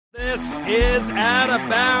This is Out of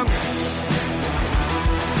Bounds.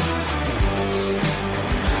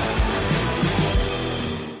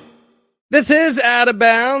 This is Out of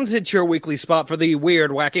Bounds. It's your weekly spot for the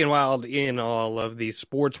weird, wacky, and wild in all of the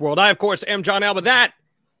sports world. I, of course, am John Alba. That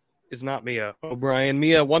is not Mia O'Brien.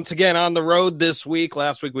 Mia, once again, on the road this week.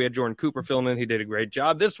 Last week, we had Jordan Cooper filming. He did a great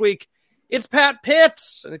job. This week, it's Pat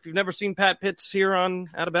Pitts. And if you've never seen Pat Pitts here on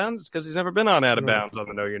Out of Bounds, it's because he's never been on Out of Bounds on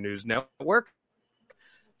the Know Your News Network.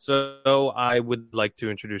 So I would like to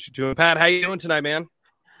introduce you to him. Pat, how you doing tonight, man?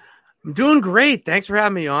 I'm doing great. Thanks for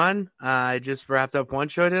having me on. I just wrapped up one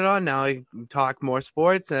show I did on. Now I talk more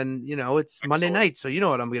sports, and, you know, it's Excellent. Monday night, so you know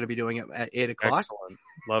what I'm going to be doing at 8 o'clock. Excellent.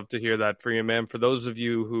 Love to hear that for you, man. For those of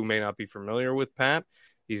you who may not be familiar with Pat,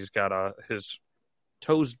 he's got his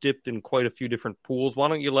toes dipped in quite a few different pools. Why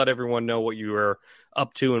don't you let everyone know what you are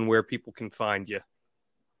up to and where people can find you?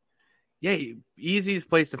 Yeah,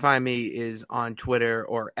 easiest place to find me is on Twitter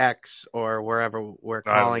or X or wherever we're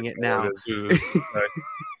calling it now.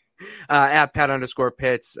 At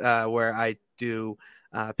Pat_Pitts, where I do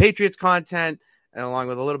Patriots content, and along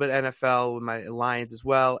with a little bit of NFL with my Lions as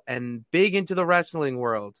well, and big into the wrestling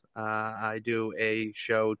world. I do a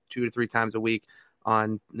show 2 to 3 times a week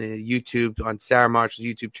on YouTube, on Sarah Marshall's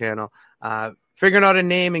YouTube channel. Figuring out a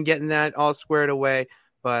name and getting that all squared away,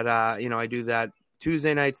 but I do that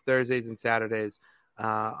Tuesday nights, Thursdays, and Saturdays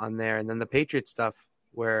on there, and then the Patriots stuff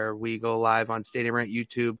where we go live on Stadium Rant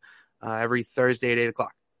YouTube every Thursday at 8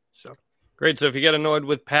 o'clock. So great. So if you get annoyed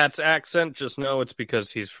with Pat's accent, just know it's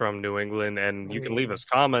because he's from New England, and you can leave us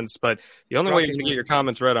comments. But the only way you're going to get your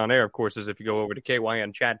comments read on air, of course, is if you go over to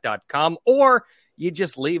kynchat.com, or you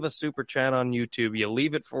just leave a super chat on YouTube. You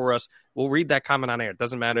leave it for us. We'll read that comment on air. It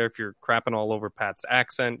doesn't matter if you're crapping all over Pat's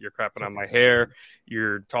accent, you're crapping on my hair,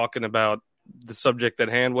 you're talking about the subject at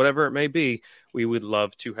hand, whatever it may be. We would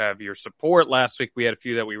love to have your support. Last week we had a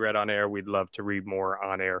few that we read on air. We'd love to read more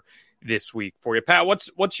on air this week for you. Pat,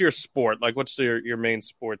 what's your sport? Like, what's your main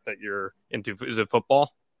sport that you're into? Is it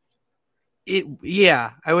football?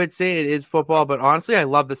 Yeah, I would say it is football, but honestly, I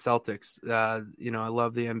love the Celtics. I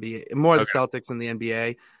love the NBA, more the Celtics than the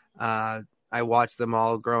NBA. I watched them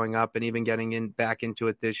all growing up, and even getting back into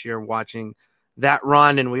it this year and watching that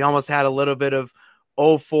run. And we almost had a little bit of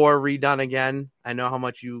 04 redone again. I know how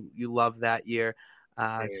much you love that year.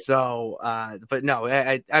 But no,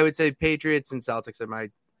 I would say Patriots and Celtics are my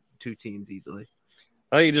 2 teams easily.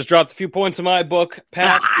 Well, you just dropped a few points in my book,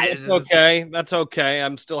 Pat. That's okay. That's okay.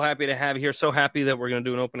 I'm still happy to have you here. So happy that we're going to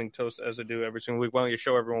do an opening toast as I do every single week. Why don't you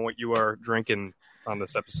show everyone what you are drinking on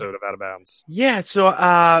this episode of Out of Bounds? Yeah,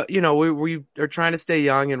 so we are trying to stay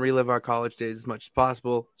young and relive our college days as much as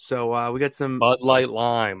possible. So we got some Bud Light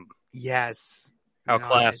Lime. Yes. How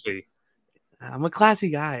classy. I'm a classy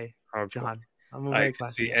guy, John. Cool. I'm a very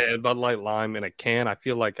classy guy. Bud Light Lime in a can. I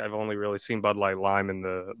feel like I've only really seen Bud Light Lime in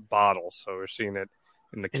the bottle, so we're seeing it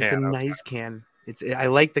in the can. It's a nice can. I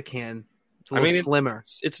like the can. It's a little slimmer.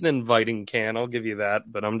 It's an inviting can. I'll give you that,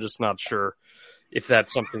 but I'm just not sure if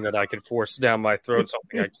that's something that I can force down my throat.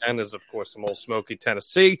 Something I can is, of course, some Old Smoky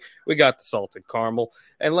Tennessee. We got the salted caramel.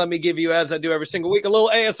 And let me give you, as I do every single week, a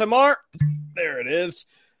little ASMR. There it is.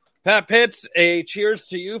 Pat Pitts, a cheers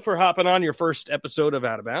to you for hopping on your first episode of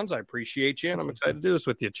Out of Bounds. I appreciate you, and I'm excited to do this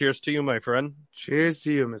with you. Cheers to you, my friend. Cheers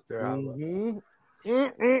to you, Mr. Alba.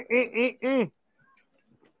 Mm-hmm.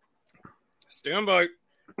 Stand by.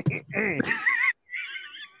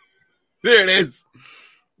 There it is.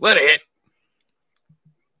 Let it hit.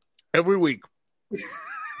 Every week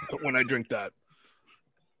when I drink that,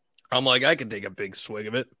 I'm like, I can take a big swig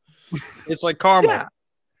of it. It's like caramel. Yeah,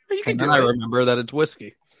 and then I remember that it's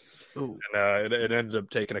whiskey. Ooh. And it ends up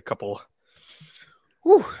taking a couple.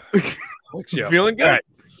 Whew. Feeling good.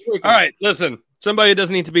 All right, listen. Somebody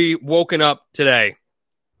doesn't need to be woken up today.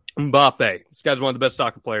 Mbappé. This guy's one of the best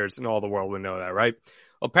soccer players in all the world. We know that, right?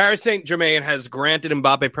 Well, Paris Saint-Germain has granted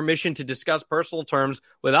Mbappé permission to discuss personal terms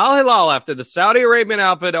with Al Hilal after the Saudi Arabian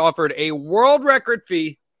outfit offered a world record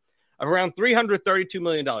fee of around $332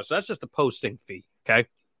 million. So that's just a posting fee, okay?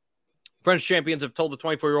 French champions have told the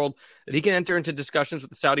 24-year-old that he can enter into discussions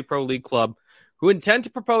with the Saudi Pro League club, who intend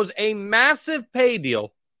to propose a massive pay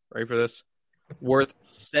deal, ready for this, worth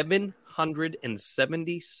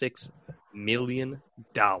 $776 million.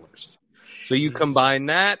 So you combine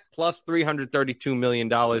that plus $332 million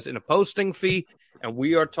in a posting fee, and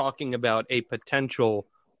we are talking about a potential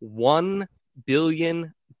 $1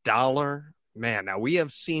 billion man. Now, we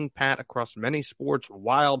have seen Pat across many sports,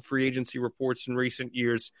 wild free agency reports in recent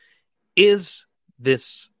years. Is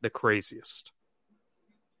this the craziest?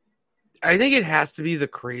 I think it has to be the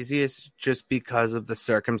craziest just because of the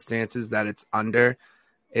circumstances that it's under.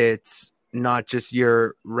 It's not just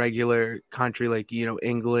your regular country like,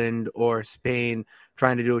 England or Spain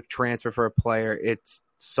trying to do a transfer for a player. It's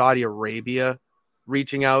Saudi Arabia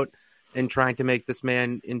reaching out and trying to make this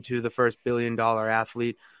man into the first $1 billion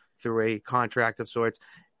athlete through a contract of sorts.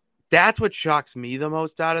 That's what shocks me the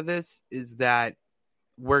most out of this, is that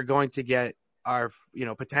we're going to get our,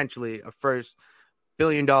 potentially a first $1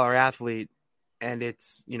 billion athlete, and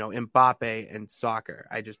it's, Mbappe and soccer.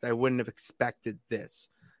 I wouldn't have expected this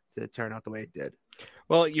to turn out the way it did.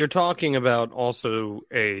 Well, you're talking about also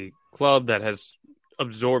a club that has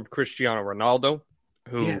absorbed Cristiano Ronaldo,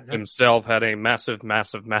 who himself had a massive,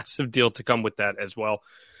 massive, massive deal to come with that as well.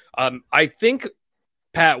 I think,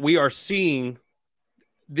 Pat, we are seeing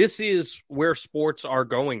this is where sports are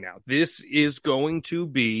going now. This is going to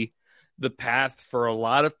be the path for a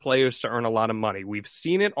lot of players to earn a lot of money. We've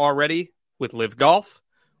seen it already with Live Golf.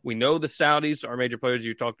 We know the Saudis are major players.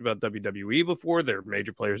 You talked about WWE before. They're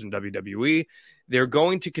major players in WWE. They're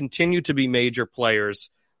going to continue to be major players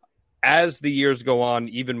as the years go on,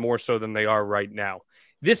 even more so than they are right now.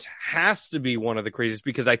 This has to be one of the craziest,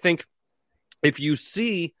 because I think if you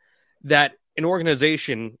see that an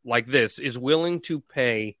organization like this is willing to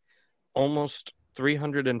pay almost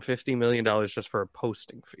 $350 million just for a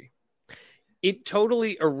posting fee, it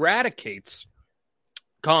totally eradicates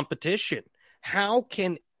competition. How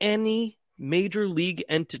can any major league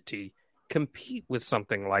entity compete with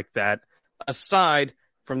something like that, aside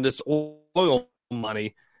from this oil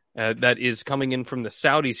money that is coming in from the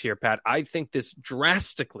Saudis here, Pat? I think this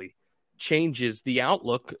drastically changes the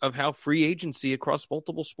outlook of how free agency across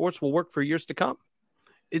multiple sports will work for years to come.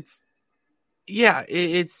 It's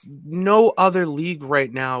no other league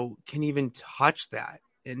right now can even touch that.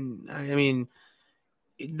 And I mean,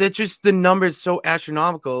 that's just, the numbers so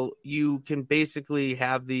astronomical. You can basically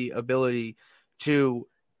have the ability to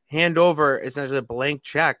hand over essentially a blank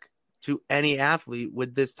check to any athlete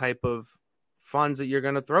with this type of funds that you're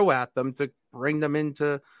going to throw at them to bring them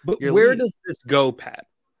into your where league. does this go, Pat?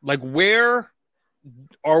 Like, where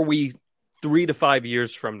are we 3 to 5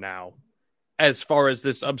 years from now as far as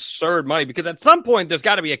this absurd money? Because at some point, there's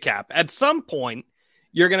got to be a cap. At some point,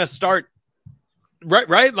 you're going to start.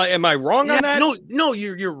 Right? Like, am I wrong on that? No,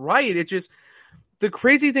 you're right. It's just, the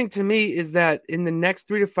crazy thing to me is that in the next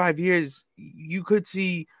 3 to 5 years, you could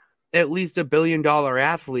see at least $1 billion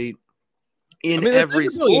athlete in every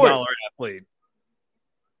this is sport. $1 billion athlete.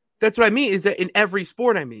 That's what I mean, is that in every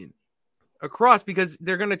sport, across, because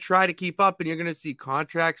they're going to try to keep up, and you're going to see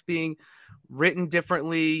contracts being written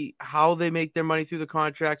differently. How they make their money through the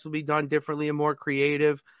contracts will be done differently and more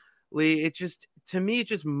creatively. It's just, to me, it's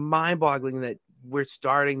just mind-boggling that we're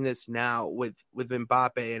starting this now with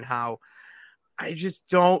Mbappe, and how I just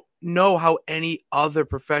don't know how any other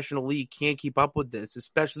professional league can't keep up with this,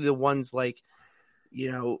 especially the ones like,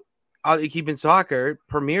 keep in soccer,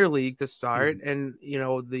 Premier League to start, and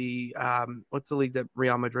the what's the league that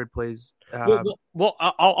Real Madrid plays? Well,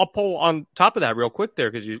 I'll pull on top of that real quick there,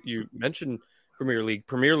 because you mentioned Premier League.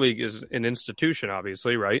 Premier League is an institution,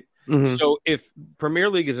 obviously, right? Mm-hmm. So if Premier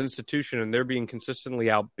League is an institution and they're being consistently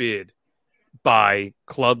outbid by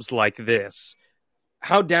clubs like this,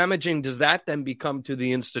 how damaging does that then become to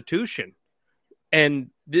the institution? And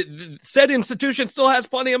said institution still has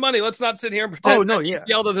plenty of money. Let's not sit here and pretend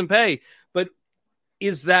EPL doesn't pay. But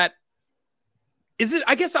is it,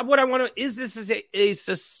 I guess what I want to, is this a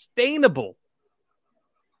sustainable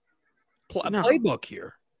playbook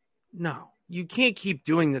here? No, you can't keep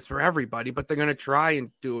doing this for everybody, but they're going to try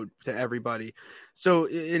and do it to everybody. So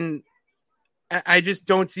I just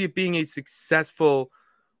don't see it being a successful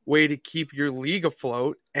way to keep your league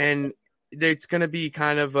afloat. And it's going to be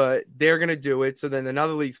kind of they're going to do it, so then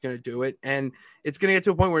another league's going to do it, and it's going to get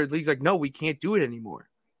to a point where the league's like, no, we can't do it anymore.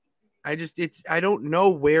 I don't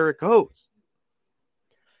know where it goes.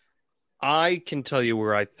 I can tell you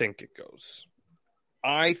where I think it goes.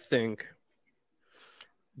 I think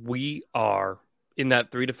we are in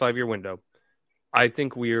that 3 to 5 year window. I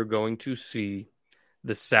think we are going to see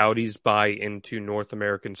the Saudis buy into North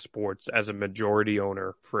American sports as a majority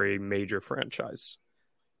owner for a major franchise.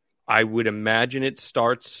 I would imagine it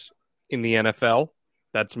starts in the NFL.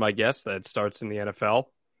 That's my guess, that it starts in the NFL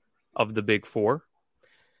of the big four.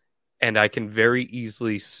 And I can very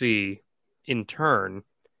easily see, in turn,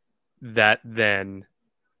 that then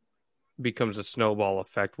becomes a snowball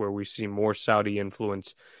effect where we see more Saudi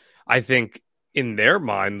influence. I think in their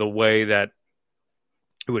mind, the way that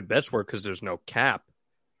it would best work, because there's no cap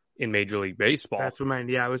in Major League Baseball. That's what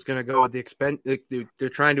I was going to go with the they're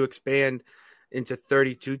trying to expand into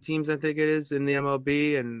 32 teams, I think it is, in the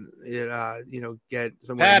MLB, and get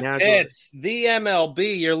somewhere Pat Pitts, the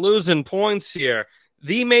MLB. You're losing points here.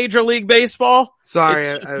 The Major League Baseball? Sorry,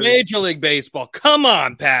 It's just Major League Baseball. Come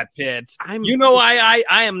on, Pat Pitts. I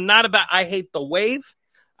am not about. I hate the wave.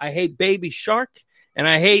 I hate Baby Shark, and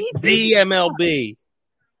I hate the MLB.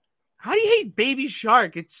 How do you hate Baby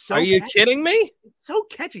Shark? It's so. Are you kidding me? It's so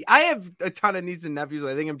catchy. I have a ton of nieces and nephews.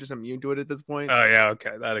 I think I'm just immune to it at this point. Oh yeah,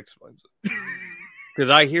 okay, that explains it. Because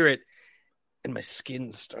I hear it, and my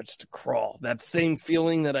skin starts to crawl. That same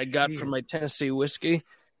feeling that I got from my Tennessee whiskey.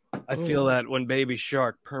 I feel that when Baby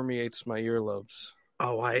Shark permeates my earlobes.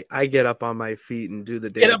 Oh, I get up on my feet and do the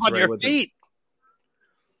dance. Get up on your feet.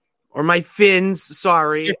 Or my fins.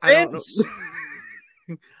 Sorry. Your fins.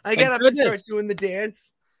 I get up and start doing the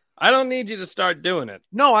dance. I don't need you to start doing it.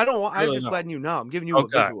 No, I don't want. I'm just letting you know. I'm giving you a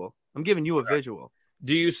visual. I'm giving you a visual.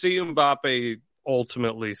 Do you see Mbappé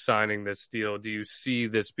ultimately signing this deal? Do you see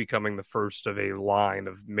this becoming the first of a line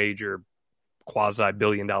of major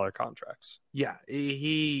quasi-billion-dollar contracts? Yeah,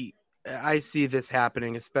 I see this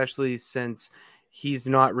happening, especially since he's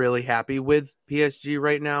not really happy with PSG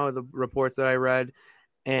right now, the reports that I read.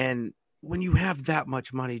 And when you have that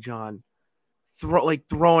much money, John,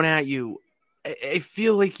 thrown at you, I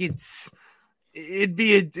feel like it'd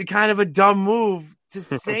be a kind of a dumb move to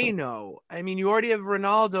say no. I mean, you already have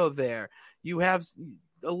Ronaldo there. You have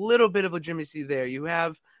a little bit of legitimacy there. You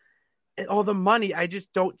have all the money. I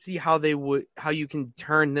just don't see how you can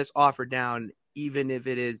turn this offer down, even if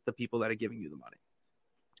it is the people that are giving you the money.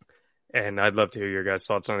 And I'd love to hear your guys'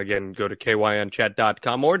 thoughts on it. Again, go to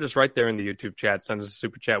kynchat.com or just right there in the YouTube chat. Send us a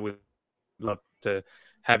super chat. We'd love to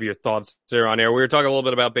have your thoughts there on air. We were talking a little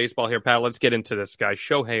bit about baseball here, Pat. Let's get into this guy,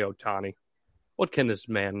 Shohei Ohtani. What can this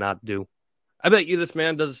man not do? I bet you this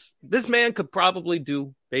man could probably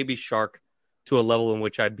do Baby Shark to a level in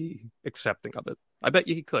which I'd be accepting of it. I bet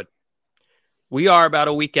you he could. We are about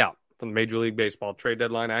a week out from the Major League Baseball trade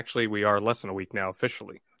deadline. Actually, we are less than a week now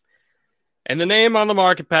officially. And the name on the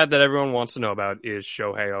market, Pat, that everyone wants to know about is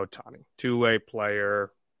Shohei Ohtani. Two-way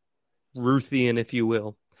player, Ruthian, if you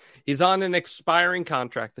will. He's on an expiring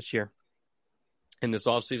contract this year. In this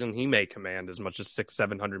offseason, he may command as much as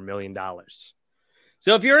 $600-700 million.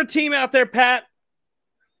 So if you're a team out there, Pat,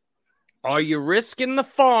 are you risking the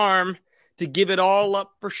farm to give it all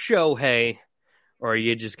up for Shohei, or are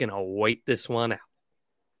you just going to wait this one out?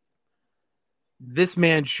 This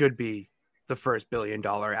man should be the first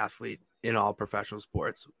billion-dollar athlete in all professional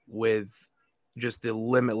sports with just the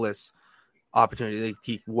limitless opportunity,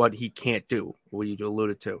 what he can't do, what you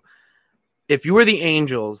alluded to. If you were the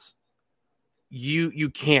Angels, you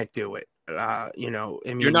can't do it.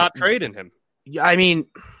 You're not trading him. I mean,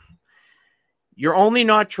 you're only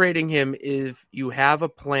not trading him if you have a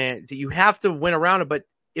plan. You have to win around it, but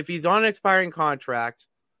if he's on an expiring contract,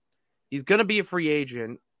 he's going to be a free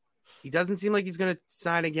agent. He doesn't seem like he's going to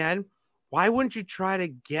sign again. Why wouldn't you try to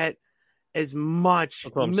get as much,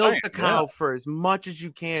 milk the cow for as much as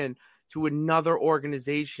you can to another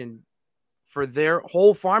organization for their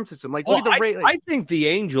whole farm system? Look at the rate. I think the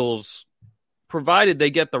Angels, provided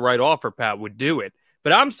they get the right offer, Pat, would do it.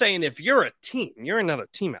 But I'm saying if you're a team, you're another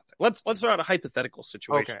team out there. Let's throw out a hypothetical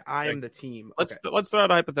situation. Okay, I am the team. Let's throw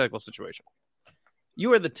out a hypothetical situation.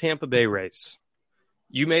 You are the Tampa Bay Rays.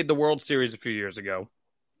 You made the World Series a few years ago.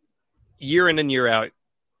 Year in and year out,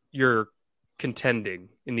 you're contending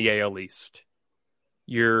in the AL East.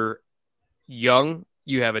 You're young.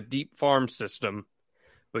 You have a deep farm system.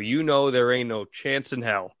 But you know there ain't no chance in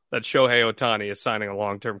hell that Shohei Ohtani is signing a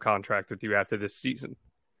long-term contract with you after this season.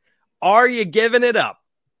 Are you giving it up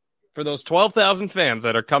for those 12,000 fans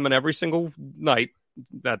that are coming every single night?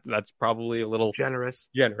 That's probably a little generous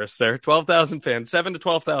there. 12,000 fans, 7 to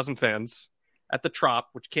 12,000 fans at the Trop,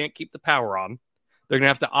 which can't keep the power on. They're going to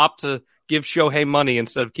have to opt to give Shohei money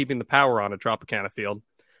instead of keeping the power on at Tropicana Field.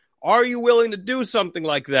 Are you willing to do something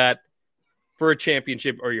like that for a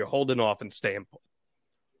championship, or are you holding off and staying put?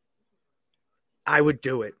 I would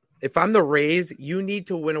do it. If I'm the Rays, you need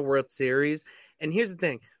to win a World Series. And here's the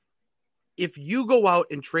thing. If you go out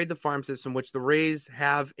and trade the farm system, which the Rays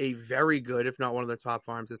have a very good, if not one of the top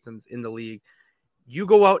farm systems in the league, you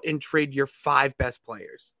go out and trade your 5 best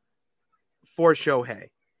players for Shohei.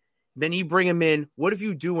 Then you bring him in. What if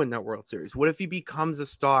you do win that World Series? What if he becomes a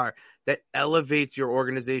star that elevates your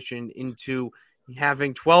organization into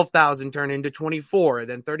having 12,000 turn into 24,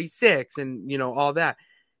 then 36, and all that?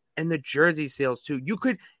 And the jersey sales too.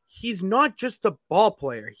 He's not just a ball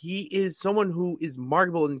player. He is someone who is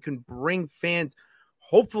marketable and can bring fans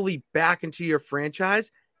hopefully back into your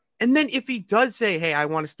franchise. And then if he does say, hey, I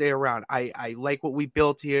want to stay around. I like what we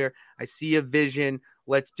built here. I see a vision.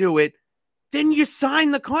 Let's do it. Then you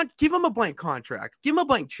sign the give him a blank contract. Give him a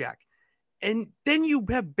blank check. And then you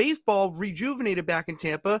have baseball rejuvenated back in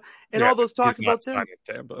Tampa, and Yeah, all those talks he's not about him. signing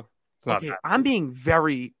Tampa. It's not Okay, I'm happening. being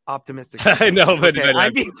very optimistic. I know, but, okay,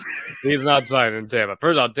 I'm being. he's not signing Tampa.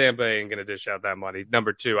 First off, Tampa ain't going to dish out that money.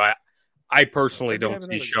 Number two, I personally But they don't have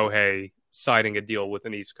see another guy. Shohei signing a deal with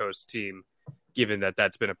an East Coast team, given that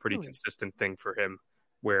that's been a pretty consistent thing for him.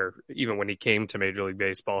 Where even when he came to Major League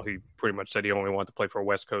Baseball, he pretty much said he only wanted to play for a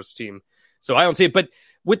West Coast team. So I don't see it. But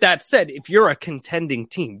with that said, if you're a contending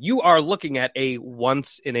team, you are looking at a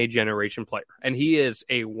once-in-a-generation player. And he is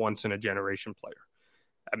a once-in-a-generation player.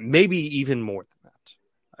 Maybe even more than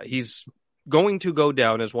that. He's going to go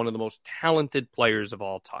down as one of the most talented players of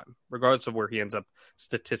all time, regardless of where he ends up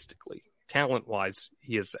statistically. Talent-wise,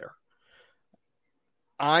 he is there.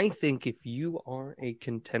 I think if you are a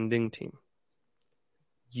contending team,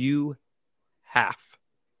 you have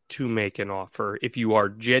to make an offer if you are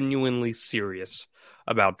genuinely serious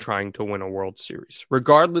about trying to win a World Series,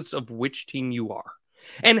 regardless of which team you are.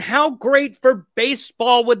 And how great for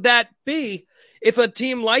baseball would that be if a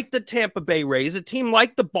team like the Tampa Bay Rays, a team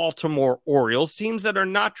like the Baltimore Orioles, teams that are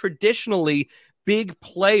not traditionally big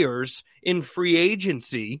players in free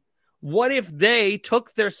agency, what if they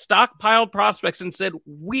took their stockpiled prospects and said,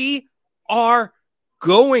 we are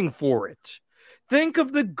going for it? Think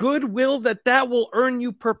of the goodwill that will earn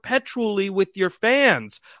you perpetually with your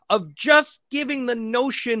fans, of just giving the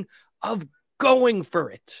notion of going for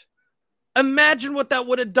it. Imagine what that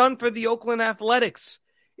would have done for the Oakland Athletics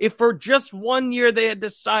if for just 1 year they had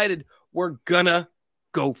decided we're gonna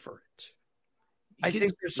go for it. I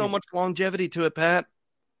think there's so much longevity to it, Pat.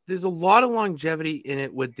 There's a lot of longevity in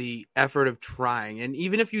it with the effort of trying. And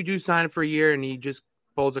even if you do sign for a year and he just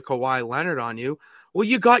pulls a Kawhi Leonard on you, well,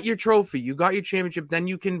 you got your trophy, you got your championship. Then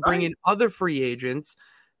you can bring in other free agents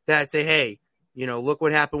that say, hey, look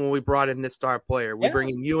what happened when we brought in this star player. We bring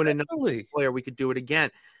in you and another player. We could do it again.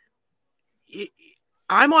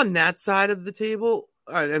 I'm on that side of the table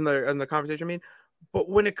in the conversation. I mean, but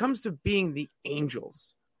when it comes to being the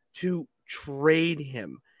Angels to trade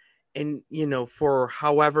him and, for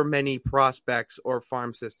however many prospects or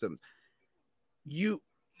farm systems,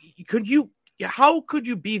 how could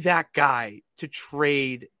you be that guy to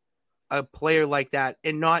trade a player like that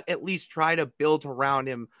and not at least try to build around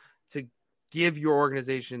him to give your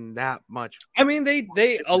organization that much? I mean,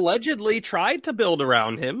 they allegedly tried to build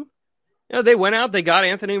around him. They went out, they got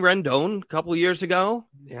Anthony Rendon a couple of years ago.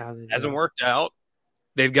 Yeah. Hasn't worked out.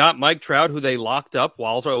 They've got Mike Trout, who they locked up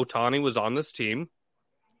while Ohtani was on this team.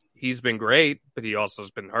 He's been great, but he also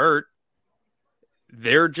has been hurt.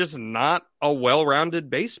 They're just not a well-rounded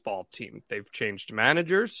baseball team. They've changed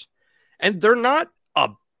managers, and they're not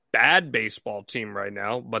a bad baseball team right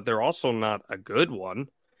now, but they're also not a good one.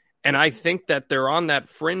 And I think that they're on that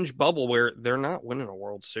fringe bubble where they're not winning a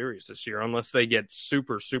World Series this year unless they get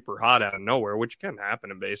super, super hot out of nowhere, which can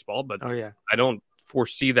happen in baseball, but I don't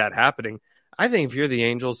foresee that happening. I think if you're the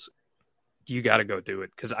Angels, you got to go do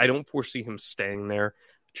it because I don't foresee him staying there.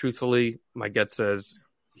 Truthfully, my gut says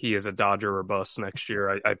he is a Dodger or bust next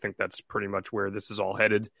year. I think that's pretty much where this is all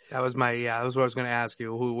headed. That was what I was going to ask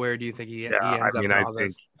you. Where do you think he ends up in all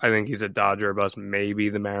this? I think he's a Dodger or bust, maybe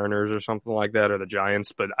the Mariners or something like that, or the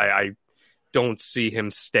Giants, but I don't see him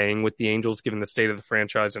staying with the Angels given the state of the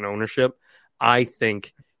franchise and ownership. I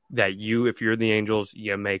think that if you're the Angels,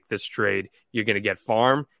 you make this trade. You're going to get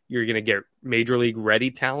farm. You're going to get major league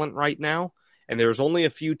ready talent right now. And there's only a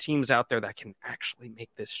few teams out there that can actually make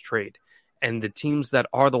this trade. And the teams that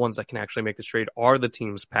are the ones that can actually make this trade are the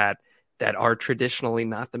teams, Pat, that are traditionally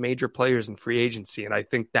not the major players in free agency. And I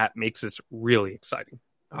think that makes this really exciting.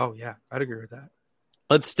 Oh, yeah, I'd agree with that.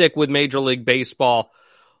 Let's stick with Major League Baseball.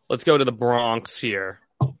 Let's go to the Bronx here.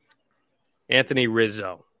 Anthony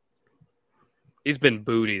Rizzo. He's been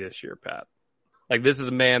booty this year, Pat. Like, this is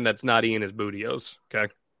a man that's not eating his bootios,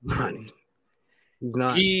 okay? He's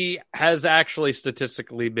not. He has actually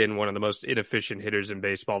statistically been one of the most inefficient hitters in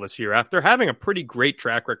baseball this year after having a pretty great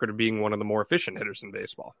track record of being one of the more efficient hitters in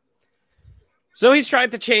baseball. So he's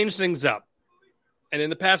tried to change things up. And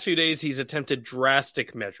in the past few days, he's attempted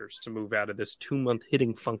drastic measures to move out of this 2-month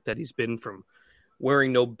hitting funk that he's been, from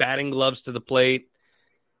wearing no batting gloves to the plate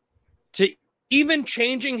to even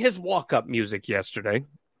changing his walk-up music yesterday.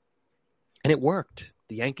 And it worked.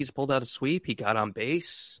 The Yankees pulled out a sweep. He got on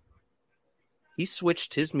base. He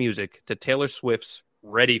switched his music to Taylor Swift's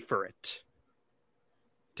Ready for It.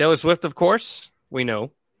 Taylor Swift, of course, we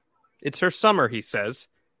know. It's her summer, he says.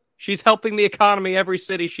 She's helping the economy every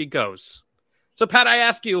city she goes. So, Pat, I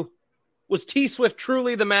ask you, was T-Swift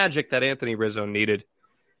truly the magic that Anthony Rizzo needed?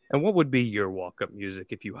 And what would be your walk-up music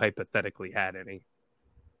if you hypothetically had any?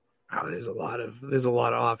 Oh, there's a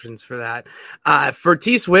lot of options for that. For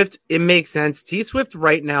T Swift, it makes sense. T Swift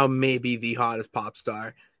right now may be the hottest pop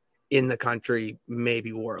star in the country,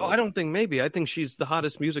 maybe Oh, I world. don't think maybe. I think she's the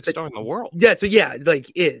hottest music But star in the world. yeah, so yeah,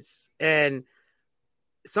 like is. And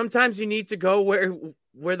sometimes you need to go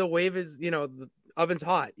where the wave is, the oven's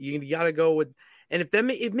hot. You got to go with, and if that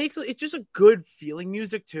it's just a good feeling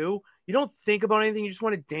music too. You don't think about anything. You just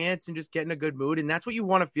want to dance and just get in a good mood, and that's what you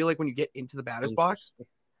want to feel like when you get into the batter's box.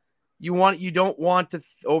 Interesting. You don't want to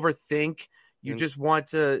overthink. You just want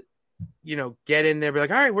to, get in there, be like,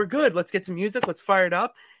 all right, we're good. Let's get some music. Let's fire it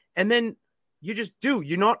up, and then you just do.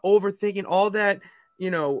 You're not overthinking all that,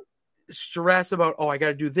 stress about, oh, I got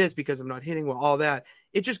to do this because I'm not hitting well. All that,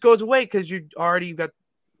 it just goes away because you already got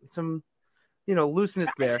some, looseness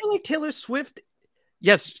there. I feel like Taylor Swift,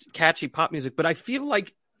 yes, catchy pop music, but I feel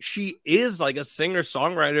like she is like a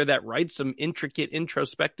singer-songwriter that writes some intricate,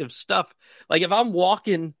 introspective stuff. Like if I'm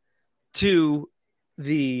walking to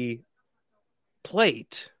the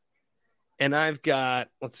plate and I've got,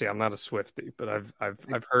 let's see, I'm not a Swiftie, but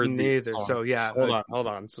I've heard these songs. So yeah, Hold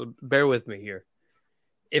on. So bear with me here.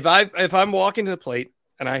 If I'm walking to the plate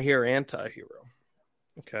and I hear Anti-Hero,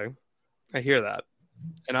 okay, I hear that.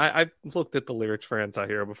 And I've looked at the lyrics for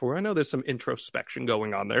Anti-Hero before. I know there's some introspection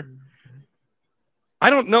going on there. I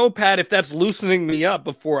don't know, Pat, if that's loosening me up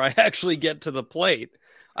before I actually get to the plate.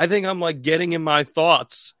 I think I'm like getting in my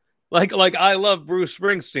thoughts. Like I love Bruce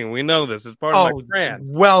Springsteen. We know this. It's part of my brand.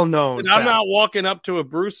 Well known. And I'm not walking up to a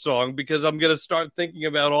Bruce song because I'm going to start thinking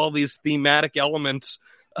about all these thematic elements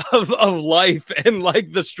of life and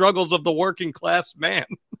like the struggles of the working class man.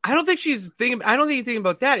 I don't think she's thinking. I don't think you're thinking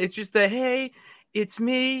about that. It's just that, hey, it's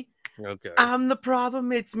me. Okay. I'm the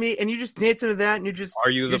problem. It's me. And you just dance into that, and Are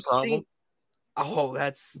you the problem? Oh,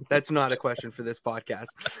 that's not a question for this podcast.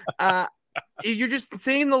 You're just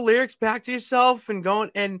singing the lyrics back to yourself and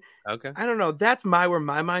going, and okay. I don't know. That's where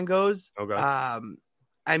my mind goes. Okay.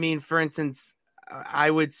 I mean, for instance, I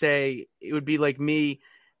would say it would be like me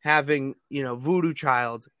having, Voodoo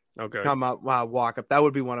Child come up, walk up. That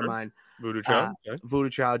would be one of mine. Voodoo Child? Voodoo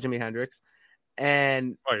Child, Jimi Hendrix.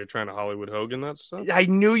 And oh, you're trying to Hollywood Hogan that stuff? I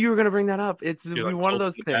knew you were going to bring that up. It's like one of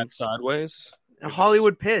those things. Sideways?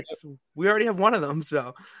 Hollywood Pits. We already have one of them.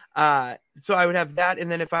 So I would have that.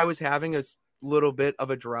 And then if I was having a little bit of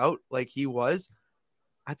a drought like he was,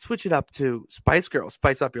 I'd switch it up to Spice Girls,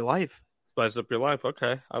 Spice Up Your Life. Spice Up Your Life.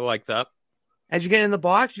 Okay. I like that. As you get in the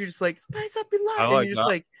box, you're just like, Spice Up Your Life.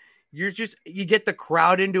 And you're just you get the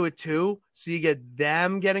crowd into it too. So you get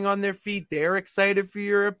them getting on their feet. They're excited for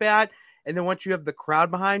your at bat. And then once you have the crowd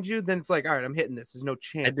behind you, then it's like, all right, I'm hitting this. There's no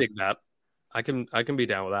chance. I dig that. I can be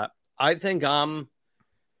down with that. I think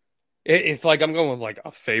if like I'm going with like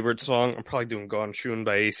a favorite song, I'm probably doing Gone Shooting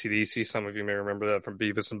by AC/DC. Some of you may remember that from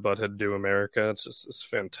Beavis and Butthead Do America. It's just this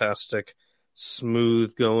fantastic,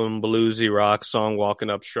 smooth going bluesy rock song, walking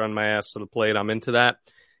up, strutting my ass to the plate. I'm into that.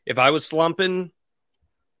 If I was slumping,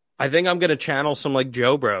 I think I'm gonna channel some like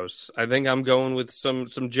Joe Bros. I think I'm going with some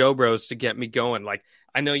Joe Bros to get me going. Like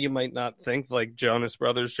I know you might not think like Jonas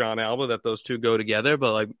Brothers, John Alba, that those two go together,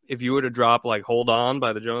 but like if you were to drop like Hold On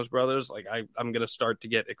by the Jonas Brothers, like I'm going to start to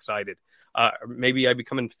get excited. Maybe I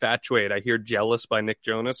become infatuated. I hear Jealous by Nick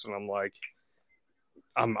Jonas and I'm like,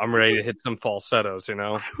 I'm ready to hit some falsettos,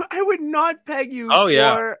 I would not peg you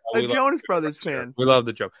for a Jonas Brothers fan. We love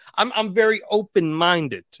the joke. I'm very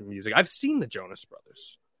open-minded to music. I've seen the Jonas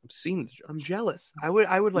Brothers. I'm jealous. I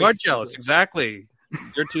would like. You are jealous, exactly.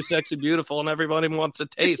 You're too sexy, beautiful, and everybody wants a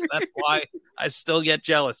taste. That's why I still get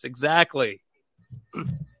jealous. Exactly.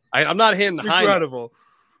 I'm not hitting high. Incredible.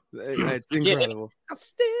 It's incredible. I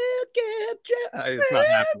still get jealous. It's not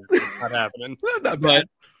happening. It's not happening. But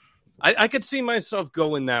I could see myself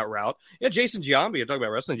going that route. Yeah, Jason Giambi. I talk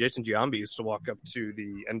about wrestling. Jason Giambi used to walk up to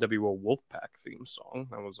the NWO Wolfpack theme song.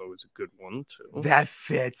 That was always a good one too. That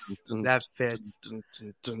fits.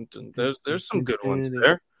 There's some good ones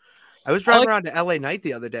there. I was driving around to LA Night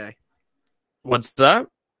the other day. What's that?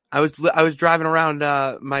 I was driving around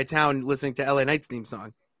my town listening to LA Knight's theme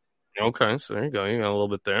song. Okay, so there you go. You got a little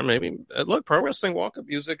bit there. Maybe look, pro wrestling walk-up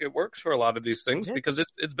music. It works for a lot of these things because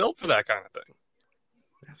it's built for that kind of thing.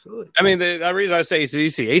 Absolutely. I mean, the reason I say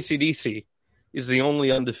AC/DC is the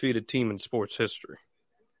only undefeated team in sports history.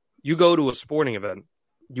 You go to a sporting event,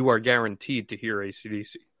 you are guaranteed to hear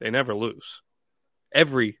AC/DC. They never lose.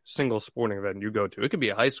 Every single sporting event you go to, it could be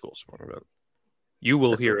a high school sporting event, you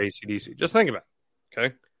will hear AC/DC. Just think about it,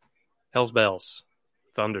 okay? Hell's Bells,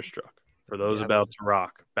 Thunderstruck, For Those About to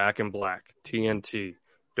Rock, Back in Black, TNT,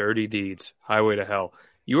 Dirty Deeds, Highway to Hell.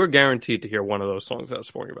 You are guaranteed to hear one of those songs at a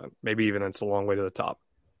sporting event. Maybe even It's a Long Way to the Top.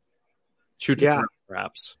 Shoot to Thrill,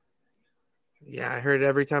 perhaps. Yeah, I heard it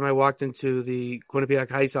every time I walked into the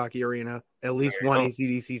Quinnipiac Ice Hockey Arena. At There least you one go.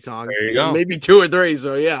 AC/DC song, There you go. maybe two or three.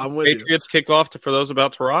 So yeah, I'm with you. Patriots kick off for those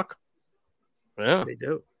about to rock. Yeah. They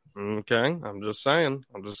do. Okay. I'm just saying.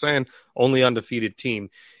 Only undefeated team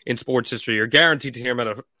in sports history. You're guaranteed to hear him at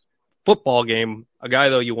a football game. A guy,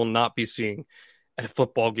 though, you will not be seeing at a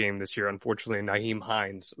football game this year, unfortunately, Nyheim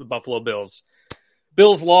Hines, the Buffalo Bills.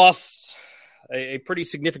 Bills lost a pretty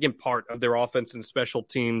significant part of their offense and special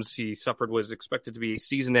teams. He suffered what is expected to be a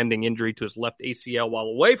season-ending injury to his left ACL while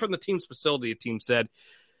away from the team's facility, a team said.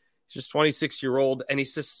 He's just 26-year-old, and he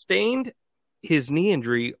sustained his knee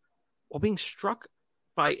injury while being struck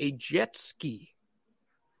by a jet ski.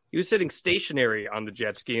 He was sitting stationary on the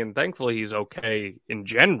jet ski, and thankfully he's okay in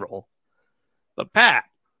general. But Pat,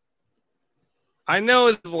 I know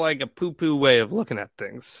it's like a poo-poo way of looking at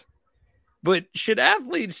things, but should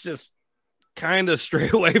athletes just kind of stray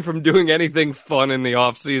away from doing anything fun in the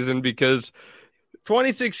offseason? Because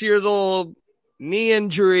 26 years old, knee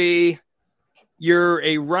injury, you're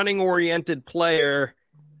a running-oriented player.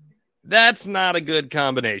 That's not a good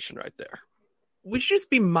combination right there. We should just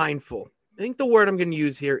be mindful. I think the word I'm going to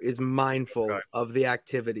use here is mindful of the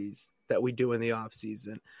activities that we do in the off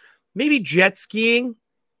season. Maybe jet skiing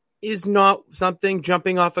is not something,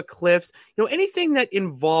 jumping off of cliffs, anything that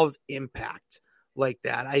involves impact like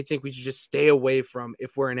that. I think we should just stay away from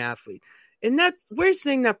if we're an athlete. And we're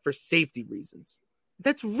saying that for safety reasons.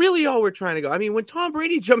 That's really all we're trying to go. I mean, when Tom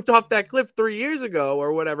Brady jumped off that cliff 3 years ago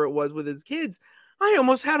or whatever it was with his kids, I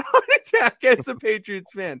almost had a heart attack as a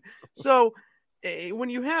Patriots fan. So when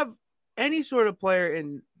you have any sort of player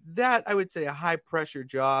in that, I would say a high pressure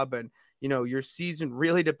job, and your season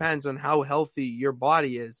really depends on how healthy your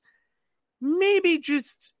body is, maybe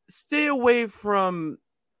just stay away from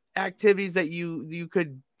activities that you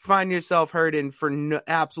could find yourself hurt in for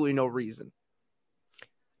absolutely no reason.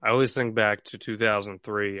 I always think back to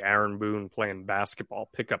 2003, Aaron Boone playing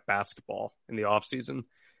pickup basketball in the offseason.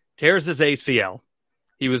 Tears his ACL.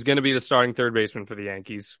 He was going to be the starting third baseman for the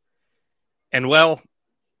Yankees. And, well,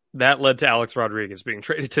 that led to Alex Rodriguez being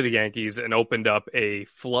traded to the Yankees and opened up a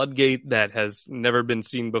floodgate that has never been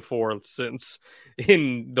seen before since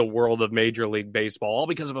in the world of Major League Baseball, all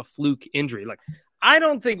because of a fluke injury. Like, I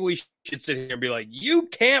don't think we should sit here and be like, you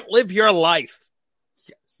can't live your life.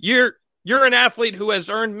 Yes. You're an athlete who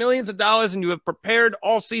has earned millions of dollars and you have prepared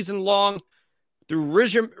all season long through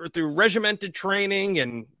regimented training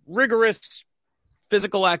and rigorous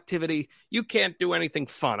physical activity. You can't do anything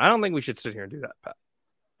fun. I don't think we should sit here and do that, Pat.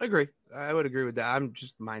 I agree. I would agree with that. I'm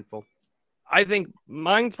just mindful. I think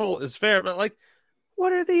mindful is fair, but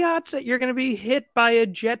what are the odds that you're going to be hit by a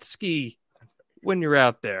jet ski when you're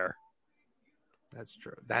out there? That's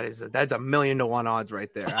true. That's a 1,000,000 to 1 odds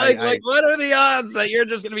right there. What are the odds that you're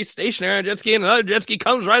just going to be stationary on a jet ski and another jet ski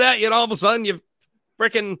comes right at you and all of a sudden you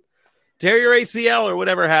freaking tear your ACL or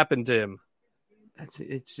whatever happened to him?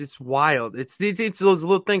 It's just wild. It's those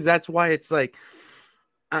little things. That's why it's like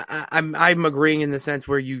I'm agreeing in the sense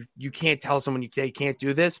where you can't tell someone they can't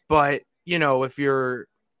do this, but if you're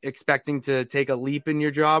expecting to take a leap in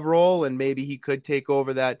your job role and maybe he could take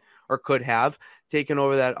over that or could have taken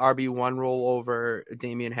over that RB1 role over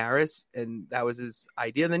Damian Harris, and that was his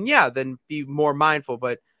idea, then be more mindful.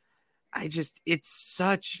 But it's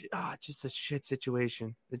such just a shit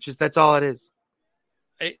situation. That's all it is.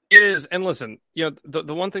 It is. And listen,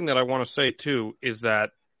 the one thing that I want to say too is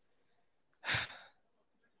that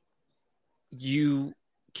you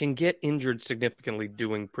can get injured significantly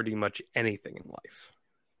doing pretty much anything in life.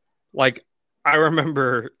 Like, I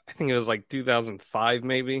remember, I think it was 2005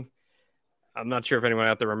 maybe. I'm not sure if anyone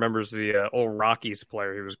out there remembers the old Rockies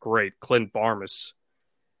player. He was great, Clint Barmas.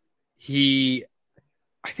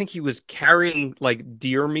 I think he was carrying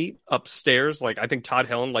deer meat upstairs. I think Todd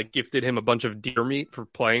Helland gifted him a bunch of deer meat for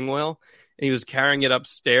playing well. And he was carrying it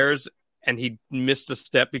upstairs and he missed a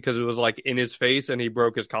step because it was in his face and he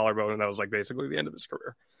broke his collarbone. And that was basically the end of his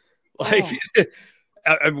career.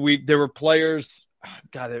 There were players.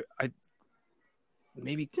 God,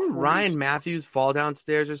 maybe didn't Ryan Matthews fall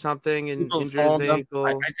downstairs or something and injure his ankle?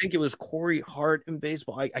 I think it was Corey Hart in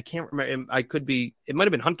baseball. I can't remember. It might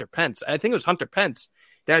have been Hunter Pence. I think it was Hunter Pence.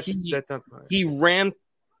 That sounds familiar. He ran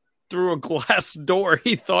through a glass door.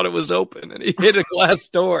 He thought it was open and he hit a glass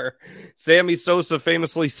door. Sammy Sosa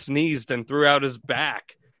famously sneezed and threw out his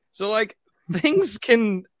back. So things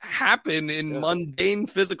can happen in mundane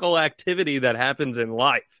physical activity that happens in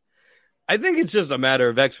life. I think it's just a matter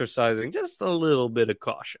of exercising just a little bit of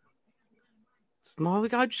caution. Small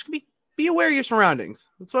God, just be aware of your surroundings.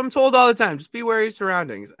 That's what I'm told all the time. Just be aware of your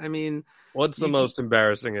surroundings. I mean, what's the most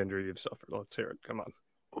embarrassing injury you've suffered? Let's hear it. Come on.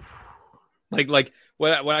 Like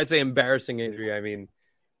when I say embarrassing injury, I mean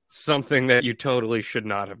something that you totally should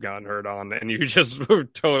not have gotten hurt on, and you just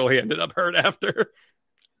totally ended up hurt after.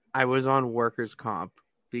 I was on workers' comp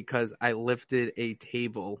because I lifted a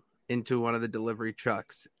table into one of the delivery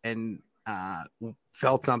trucks and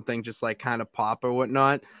felt something just like kind of pop or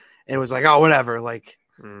whatnot. And it was like, oh, whatever. Like,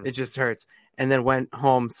 it just hurts. And then went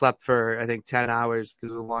home, slept for, I think, 10 hours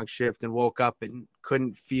because it was a long shift, and woke up and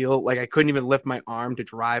couldn't feel like I couldn't even lift my arm to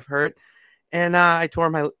drive hurt. And I tore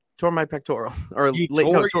my pectoral. Or you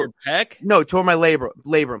tore your pec? No, tore my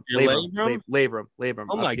labrum.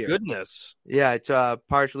 Oh my goodness! Yeah, it's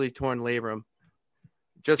partially torn labrum.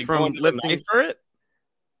 Just you from lifting for it.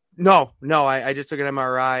 No, I just took an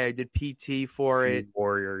MRI. I did PT for it.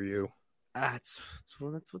 Warrior, you. That's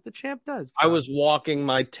what the champ does. Bro. I was walking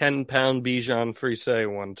my 10-pound Bichon Frise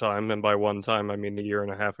one time, and by one time I mean a year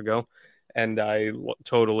and a half ago, and I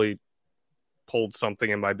totally pulled something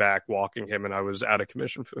in my back walking him, and I was out of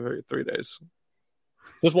commission for 3 days.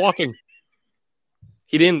 Just walking.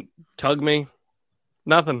 He didn't tug me.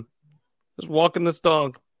 Nothing. Just walking this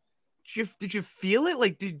dog. Did you feel it?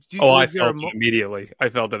 Like, I felt it immediately. I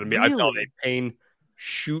felt it immediately. Really? I felt a pain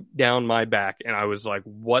shoot down my back, and I was like,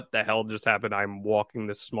 what the hell just happened? I'm walking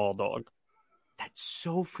this small dog. That's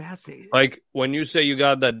so fascinating. Like, when you say you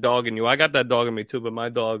got that dog in you, I got that dog in me too, but my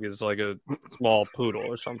dog is like a small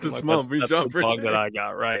poodle or something. It's a small that's the dog that I got,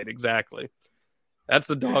 right, exactly. That's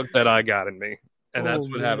the dog that I got in me, and that's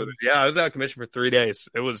what happened. Yeah, I was out of commission for 3 days.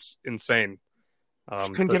 It was insane.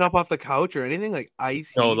 Couldn't get up off the couch or anything, like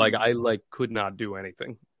ice. No, like I could not do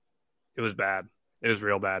anything. It was bad. It was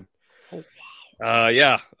real bad. Oh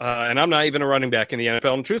wow. And I'm not even a running back in the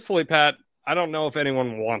NFL. And truthfully, Pat, I don't know if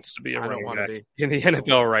anyone wants to be a running back in the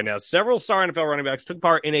NFL right now. Several star NFL running backs took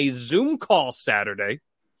part in a Zoom call Saturday.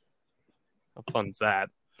 How fun is that?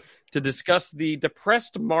 To discuss the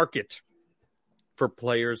depressed market for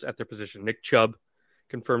players at their position. Nick Chubb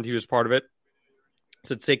confirmed he was part of it.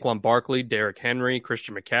 Said Saquon Barkley, Derrick Henry,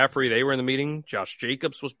 Christian McCaffrey, they were in the meeting. Josh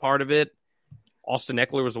Jacobs was part of it. Austin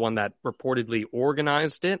Eckler was the one that reportedly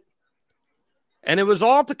organized it. And it was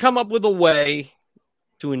all to come up with a way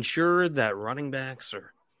to ensure that running backs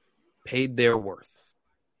are paid their worth.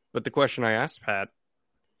 But the question I asked, Pat,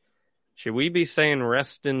 should we be saying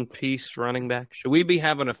rest in peace running back? Should we be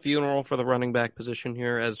having a funeral for the running back position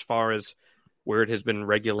here as far as where it has been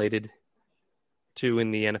regulated to in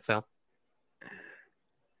the NFL?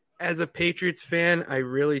 As a Patriots fan, I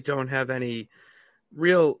really don't have any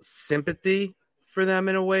real sympathy for them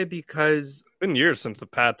in a way because it's been years since the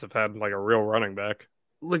Pats have had like a real running back.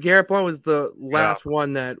 LeGarrette Blount was the last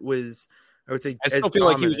one that was, I would say, I still feel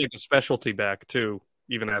like he was like a specialty back too,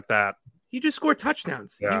 even at that. He just scored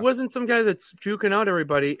touchdowns. Yeah. He wasn't some guy that's juking out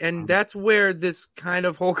everybody. And that's where this kind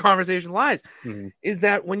of whole conversation lies, is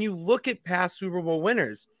that when you look at past Super Bowl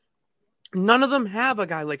winners, none of them have a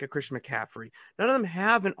guy like a Christian McCaffrey. None of them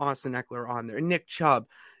have an Austin Eckler on there, and Nick Chubb,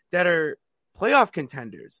 that are playoff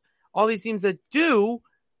contenders. All these teams that do,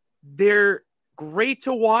 they're great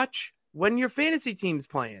to watch when your fantasy team's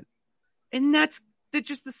playing. And that's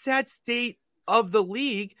just the sad state of the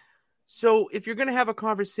league. So if you're going to have a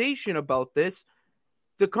conversation about this,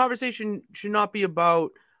 the conversation should not be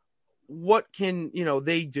about what can,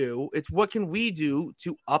 they do. It's what can we do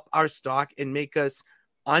to up our stock and make us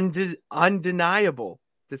undeniable,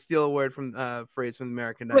 to steal a word from phrase from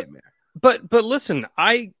American Nightmare. But listen,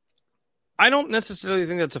 I don't necessarily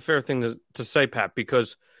think that's a fair thing to say, Pat,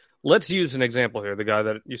 because let's use an example here. The guy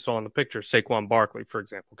that you saw in the picture, Saquon Barkley, for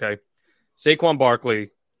example, okay? Saquon Barkley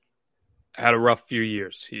had a rough few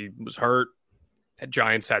years. He was hurt. The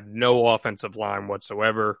Giants had no offensive line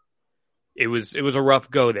whatsoever. It was a rough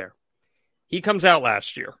go there. He comes out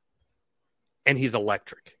last year, and he's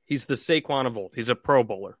electric. He's the Saquon of old. He's a Pro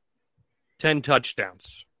Bowler. 10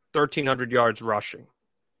 touchdowns, 1,300 yards rushing.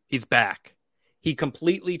 He's back. He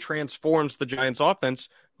completely transforms the Giants offense,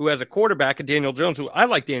 who has a quarterback, a Daniel Jones, who I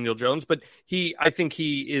like Daniel Jones, but I think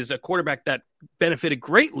he is a quarterback that benefited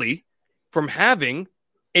greatly from having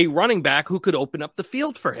a running back who could open up the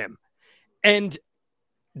field for him. And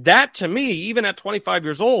that, to me, even at 25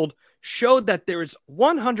 years old, showed that there is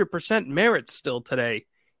 100% merit still today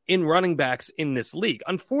in running backs in this league.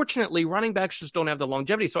 Unfortunately, running backs just don't have the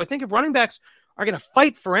longevity. So I think if running backs are going to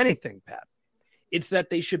fight for anything, Pat, it's that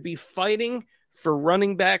they should be fighting for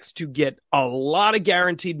running backs to get a lot of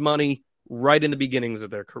guaranteed money right in the beginnings of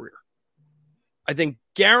their career. I think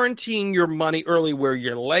guaranteeing your money early where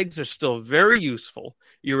your legs are still very useful,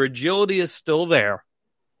 your agility is still there,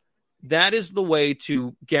 that is the way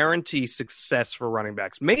to guarantee success for running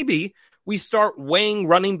backs. Maybe we start weighing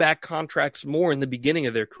running back contracts more in the beginning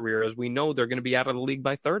of their career as we know they're going to be out of the league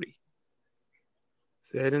by 30.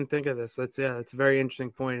 See, I didn't think of this. That's a very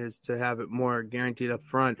interesting point, is to have it more guaranteed up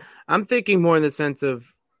front. I'm thinking more in the sense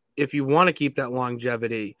of, if you want to keep that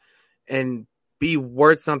longevity and be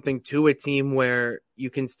worth something to a team where you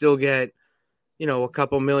can still get, a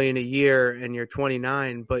couple million a year and you're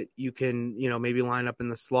 29, but you can, maybe line up in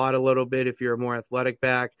the slot a little bit if you're a more athletic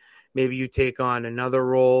back. Maybe you take on another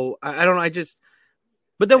role. I don't know.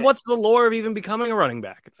 But then what's the lure of even becoming a running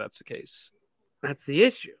back if that's the case? That's the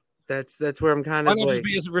issue. That's where I'm kind Why of not like,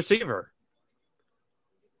 just be a receiver?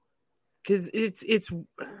 because it's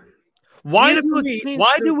why do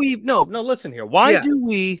we listen here. Why do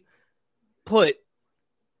we put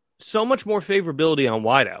so much more favorability on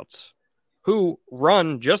wideouts who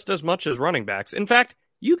run just as much as running backs? In fact,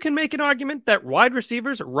 you can make an argument that wide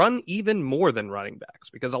receivers run even more than running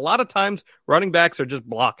backs, because a lot of times running backs are just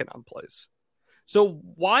blocking on plays. So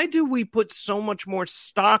why do we put so much more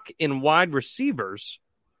stock in wide receivers,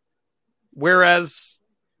 whereas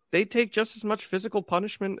they take just as much physical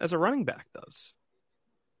punishment as a running back does?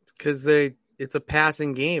 Because it's a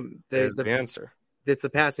passing game. There's the answer. It's the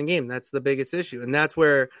passing game. That's the biggest issue. And that's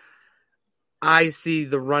where I see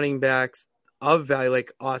the running backs of value,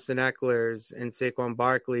 like Austin Eckler's and Saquon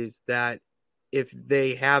Barkley's, that if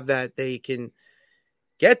they have that, they can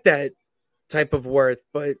get that type of worth,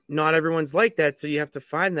 but not everyone's like that. So you have to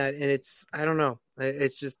find that. And I don't know.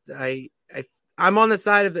 It's just, I'm on the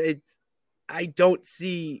side of it. I don't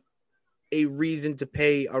see a reason to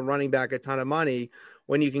pay a running back a ton of money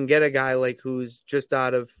when you can get a guy like who's just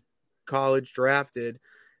out of college drafted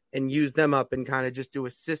and use them up and kind of just do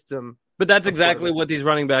a system. But that's exactly what these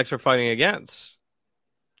running backs are fighting against.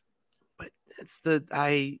 But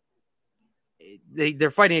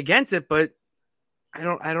they're fighting against it, but I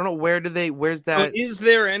don't know, where's that? So is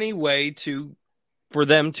there any way for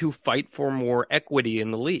them to fight for more equity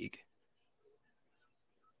in the league?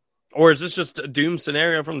 Or is this just a doomed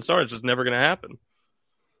scenario from the start? It's just never going to happen.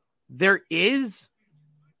 There is,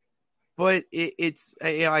 but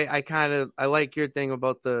I like your thing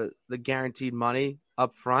about the guaranteed money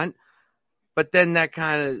up front, but then that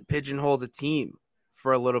kind of pigeonholes a team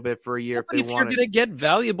for a little bit, for a year. If you're going to get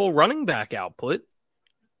valuable running back output,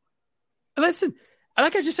 listen,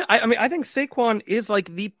 like I just said, I think Saquon is like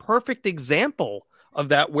the perfect example of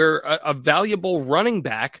that, where a valuable running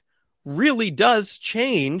back really does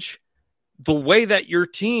change the way that your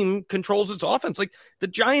team controls its offense. Like the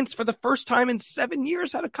Giants, for the first time in 7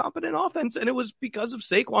 years, had a competent offense, and it was because of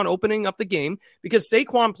Saquon opening up the game, because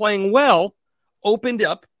Saquon playing well opened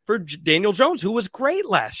up for Daniel Jones, who was great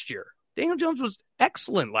last year. Daniel Jones was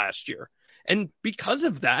excellent last year. And because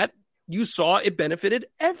of that, you saw it benefited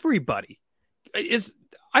everybody.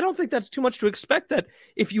 I don't think that's too much to expect, that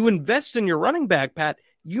if you invest in your running back, Pat,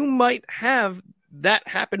 you might have that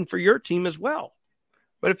happen for your team as well.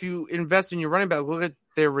 But if you invest in your running back, look at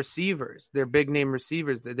their receivers, their big name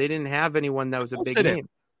receivers. They didn't have anyone that was a big name.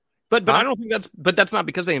 But I don't think that's not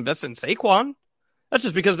because they invested in Saquon. That's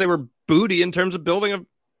just because they were booty in terms of building a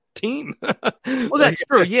team. Well, that's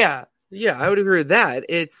true. Yeah, I would agree with that.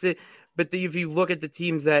 But if you look at the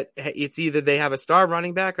teams that it's either they have a star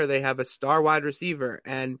running back or they have a star wide receiver,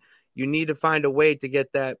 and you need to find a way to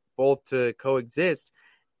get that both to coexist.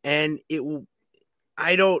 And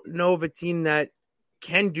I don't know of a team that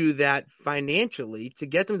can do that financially to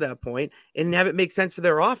get them to that point and have it make sense for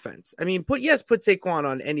their offense. I mean, put Saquon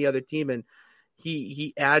on any other team and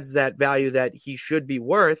he adds that value that he should be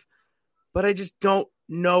worth, but I just don't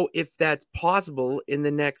know if that's possible in the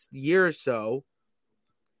next year or so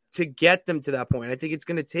to get them to that point. I think it's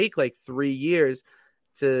going to take like 3 years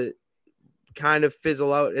to kind of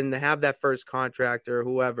fizzle out and to have that first contract or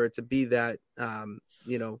whoever to be that,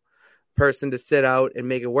 person to sit out and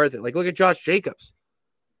make it worth it. Like, look at Josh Jacobs.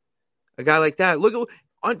 A guy like that.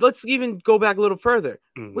 Let's even go back a little further.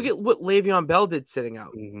 Mm-hmm. Look at what Le'Veon Bell did sitting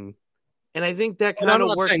out. Mm-hmm. And I think that kind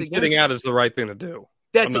of works. Sitting out is the right thing to do.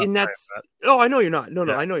 Oh, I know you're not. No,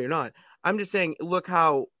 I know you're not. I'm just saying, look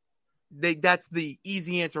how that's the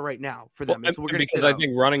easy answer right now for them. Well, because I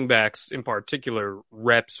think running backs in particular,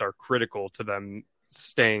 reps are critical to them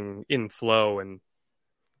staying in flow and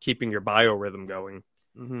keeping your biorhythm going.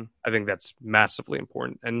 Mm-hmm. I think that's massively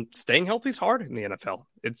important. And staying healthy is hard in the NFL.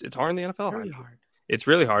 It's hard in the NFL. Very hard. It's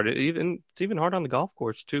really hard. It's even hard on the golf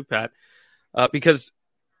course too, Pat, because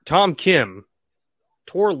Tom Kim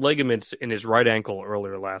tore ligaments in his right ankle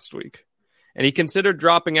earlier last week, and he considered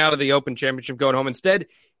dropping out of the Open Championship, going home. Instead,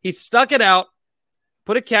 he stuck it out,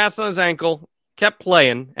 put a cast on his ankle, kept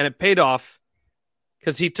playing, and it paid off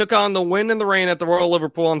because he took on the wind and the rain at the Royal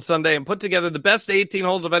Liverpool on Sunday and put together the best 18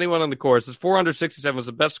 holes of anyone on the course. His 467 was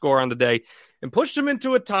the best score on the day and pushed him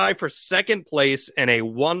into a tie for second place and a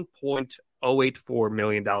 1-point $0.084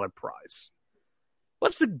 million prize.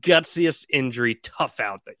 What's the gutsiest injury tough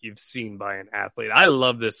out that you've seen by an athlete? I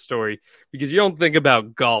love this story because you don't think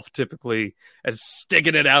about golf typically as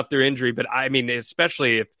sticking it out their injury. But I mean,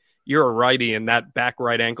 especially if you're a righty and that back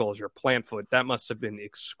right ankle is your plant foot, that must have been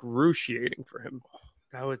excruciating for him.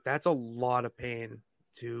 That's a lot of pain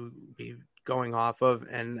to be going off of.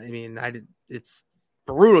 And I mean, it's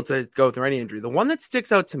brutal to go through any injury. The one that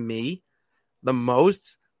sticks out to me the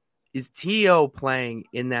most is T.O. playing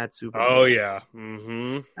in that Super Bowl. Oh, yeah.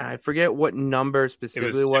 Mm-hmm. I forget what number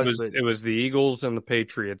specifically it was. But it was the Eagles and the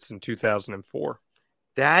Patriots in 2004.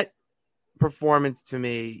 That performance to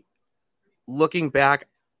me, looking back,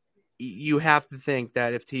 you have to think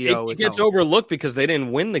that if T.O. It gets overlooked because they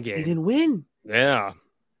didn't win the game. They didn't win. Yeah.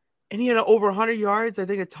 And he had over 100 yards, I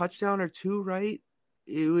think a touchdown or two, right?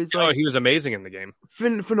 It was he was amazing in the game.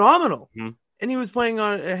 Phenomenal. Mm-hmm. And he was playing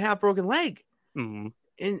on a half-broken leg. Mm-hmm.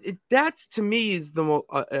 And that's, to me, is the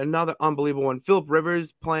another unbelievable one. Phillip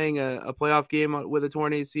Rivers playing a playoff game with a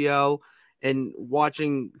torn ACL and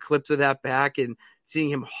watching clips of that back and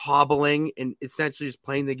seeing him hobbling and essentially just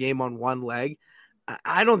playing the game on one leg.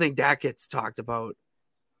 I don't think that gets talked about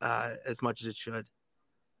as much as it should.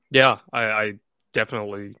 Yeah, I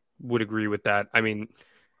definitely would agree with that. I mean,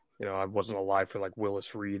 I wasn't alive for like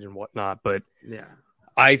Willis Reed and whatnot, but yeah,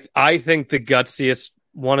 I think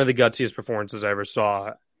one of the gutsiest performances I ever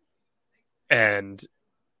saw, and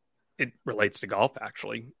it relates to golf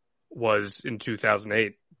actually, was in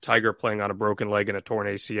 2008. Tiger playing on a broken leg and a torn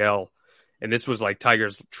ACL. And this was like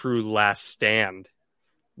Tiger's true last stand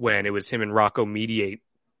when it was him and Rocco Mediate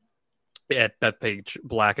at Bethpage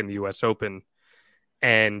Black in the U.S. Open.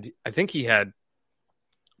 And I think he had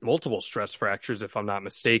multiple stress fractures, if I'm not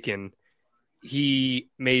mistaken. He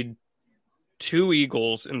made 2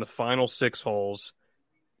 eagles in the final 6 holes,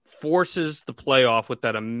 forces the playoff with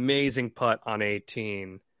that amazing putt on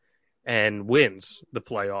 18, and wins the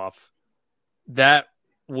playoff. That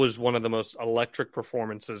was one of the most electric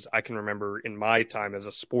performances I can remember in my time as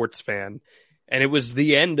a sports fan. And it was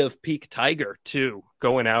the end of peak Tiger, too,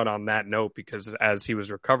 going out on that note, because as he was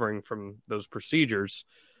recovering from those procedures,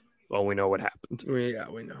 well, we know what happened. Yeah,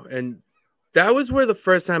 we know. And that was where the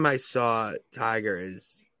first time I saw Tiger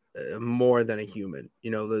is more than a human.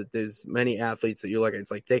 There's many athletes that you look at,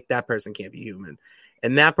 it's like, that person can't be human.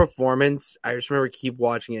 And that performance, I just remember keep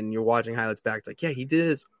watching it, and you're watching highlights back. It's like, yeah, he did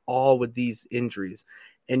this all with these injuries.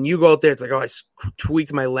 And you go out there, it's like, oh, I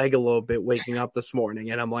tweaked my leg a little bit waking up this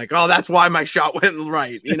morning. And I'm like, oh, that's why my shot went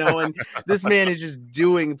right. And this man is just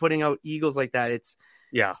putting out eagles like that. It's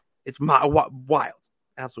wild.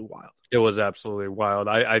 Absolutely wild. It was absolutely wild.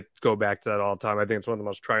 I go back to that all the time. I think it's one of the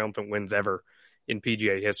most triumphant wins ever in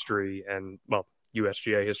PGA history and, well,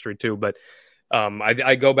 USGA history too. But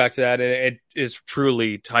I go back to that, and it is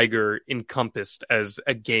truly Tiger encompassed as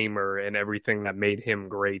a gamer and everything that made him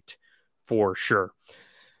great for sure.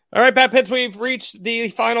 All right, Pat Pitts, we've reached the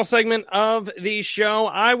final segment of the show.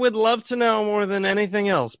 I would love to know more than anything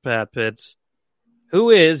else, Pat Pitts, who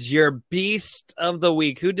is your beast of the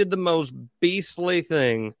week? Who did the most beastly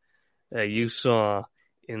thing that you saw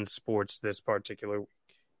in sports this particular week?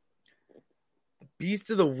 Beast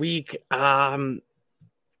of the week. I'm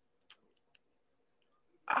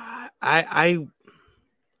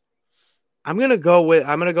gonna go with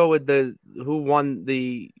the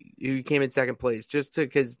who came in second place, just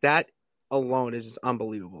because that alone is just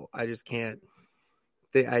unbelievable. I just can't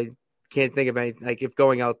think of anything, like, if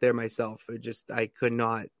going out there myself, I could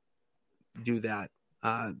not do that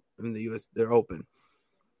in the U.S. They're open.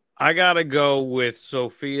 I gotta go with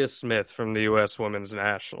Sophia Smith from the U.S. Women's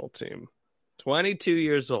National Team, 22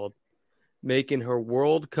 years old, making her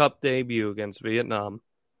World Cup debut against Vietnam.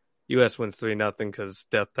 U.S. wins 3-0 because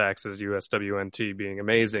death taxes, USWNT being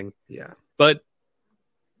amazing. Yeah. But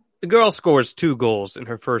the girl scores 2 goals in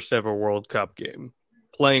her first ever World Cup game,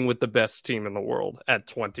 playing with the best team in the world at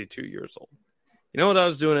 22 years old. You know what I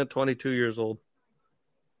was doing at 22 years old?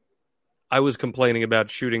 I was complaining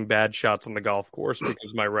about shooting bad shots on the golf course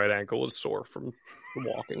because my right ankle was sore from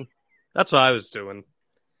walking. That's what I was doing.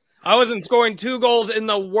 I wasn't scoring 2 goals in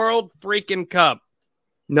the World freaking Cup.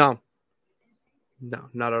 No,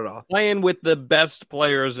 not at all. Playing with the best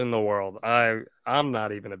players in the world. I'm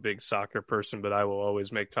not even a big soccer person, but I will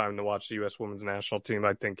always make time to watch the U.S. Women's National Team.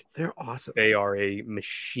 I think they're awesome. They are a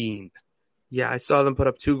machine. Yeah, I saw them put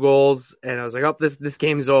up 2 goals, and I was like, oh, this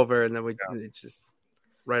game's over. And then it's just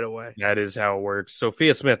right away. That is how it works.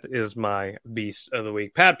 Sophia Smith is my beast of the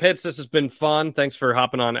week. Pat Pitts, this has been fun. Thanks for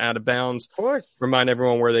hopping on Out of Bounds. Of course. Remind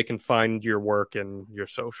everyone where they can find your work and your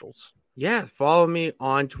socials. Yeah, follow me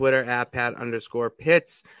on Twitter at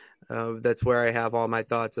Pat_Pitts. That's where I have all my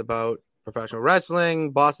thoughts about professional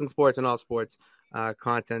wrestling, Boston sports, and all sports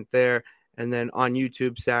content there. And then on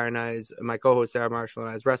YouTube, my co-host Sarah Marshall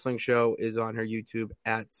and I's wrestling show is on her YouTube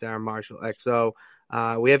at Sarah Marshall XO.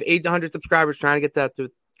 We have 800 subscribers, trying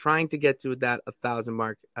to get to that 1,000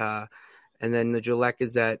 mark. And then the Gillette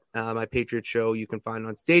Gazette, my Patriot show, you can find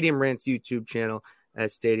on Stadium Rant's YouTube channel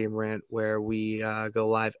at Stadium Rant, where we go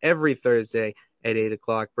live every Thursday at 8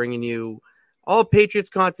 o'clock, bringing you all Patriots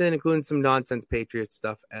content, including some nonsense Patriots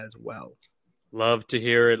stuff as well. Love to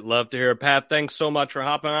hear it. Love to hear it. Pat, thanks so much for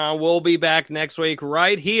hopping on. We'll be back next week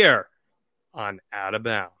right here on Out of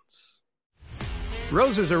Bounds.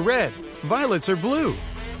 Roses are red. Violets are blue.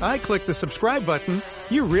 I clicked the subscribe button.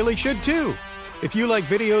 You really should too. If you like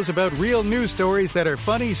videos about real news stories that are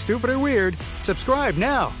funny, stupid, or weird, subscribe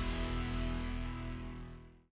now.